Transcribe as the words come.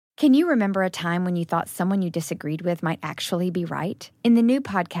Can you remember a time when you thought someone you disagreed with might actually be right? In the new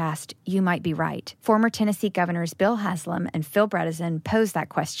podcast, You Might Be Right, former Tennessee Governors Bill Haslam and Phil Bredesen pose that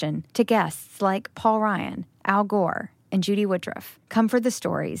question to guests like Paul Ryan, Al Gore, and Judy Woodruff. Come for the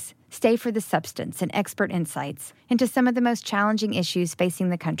stories, stay for the substance and expert insights into some of the most challenging issues facing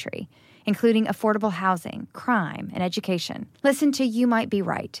the country, including affordable housing, crime, and education. Listen to You Might Be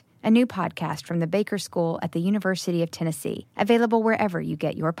Right, a new podcast from the Baker School at the University of Tennessee, available wherever you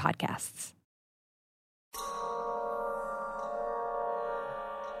get your podcasts.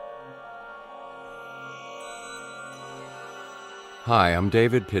 Hi, I'm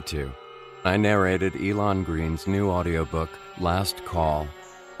David Pittu. I narrated Elon Green's new audiobook, Last Call,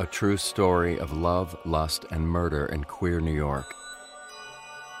 a true story of love, lust, and murder in queer New York.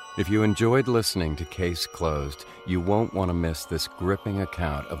 If you enjoyed listening to Case Closed, you won't want to miss this gripping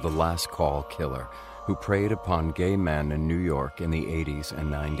account of the last call killer who preyed upon gay men in New York in the 80s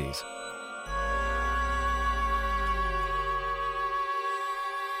and 90s.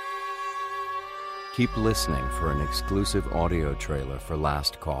 Keep listening for an exclusive audio trailer for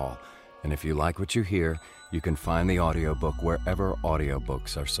Last Call, and if you like what you hear, you can find the audiobook wherever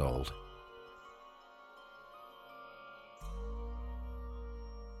audiobooks are sold.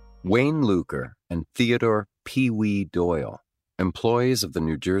 Wayne Luker and Theodore Pee Wee Doyle, employees of the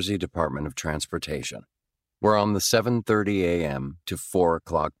New Jersey Department of Transportation, were on the 7:30 a.m. to 4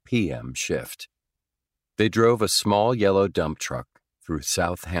 o'clock p.m. shift. They drove a small yellow dump truck through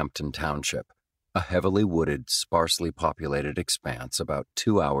Southampton Township, a heavily wooded, sparsely populated expanse about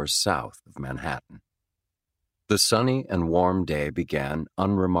 2 hours south of Manhattan. The sunny and warm day began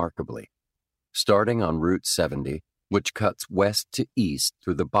unremarkably. Starting on Route 70, which cuts west to east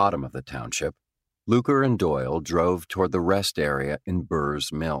through the bottom of the township, Luker and Doyle drove toward the rest area in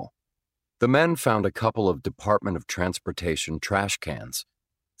Burr's Mill. The men found a couple of Department of Transportation trash cans,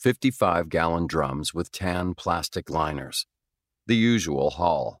 55-gallon drums with tan plastic liners, the usual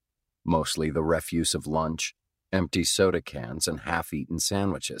haul, mostly the refuse of lunch, empty soda cans, and half-eaten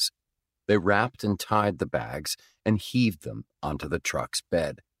sandwiches. They wrapped and tied the bags and heaved them onto the truck's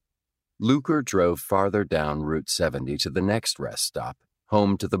bed. Luker drove farther down Route 70 to the next rest stop,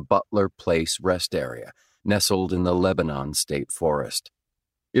 home to the Butler Place rest area, nestled in the Lebanon State Forest.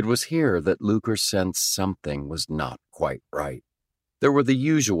 It was here that Luker sensed something was not quite right. There were the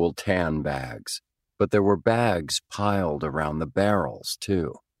usual tan bags, but there were bags piled around the barrels,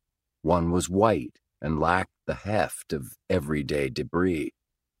 too. One was white and lacked the heft of everyday debris.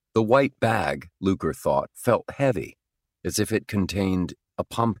 The white bag, Luker thought, felt heavy, as if it contained a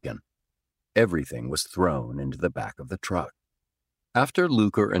pumpkin. Everything was thrown into the back of the truck. After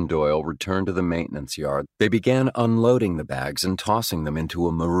Luker and Doyle returned to the maintenance yard, they began unloading the bags and tossing them into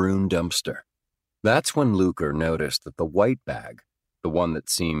a maroon dumpster. That's when Luker noticed that the white bag, the one that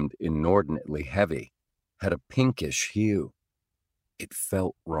seemed inordinately heavy, had a pinkish hue. It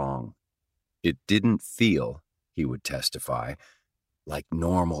felt wrong. It didn't feel, he would testify, like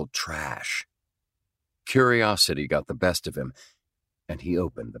normal trash. Curiosity got the best of him, and he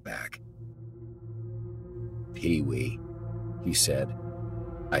opened the bag. "Pee Wee," he said,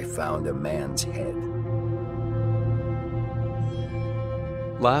 "I found a man's head."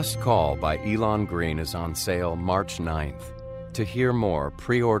 Last Call by Elon Green is on sale March 9th. To hear more,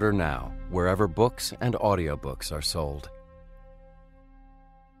 pre-order now, wherever books and audiobooks are sold.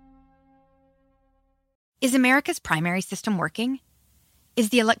 Is America's primary system working? Is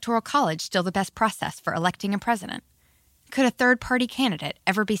the Electoral College still the best process for electing a president? Could a third-party candidate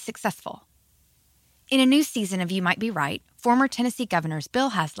ever be successful? In a new season of You Might Be Right, former Tennessee Governors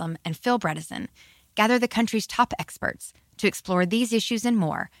Bill Haslam and Phil Bredesen gather the country's top experts to explore these issues and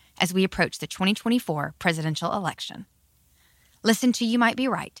more as we approach the 2024 presidential election. Listen to You Might Be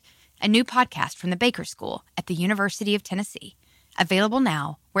Right, a new podcast from the Baker School at the University of Tennessee, available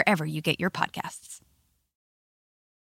now wherever you get your podcasts.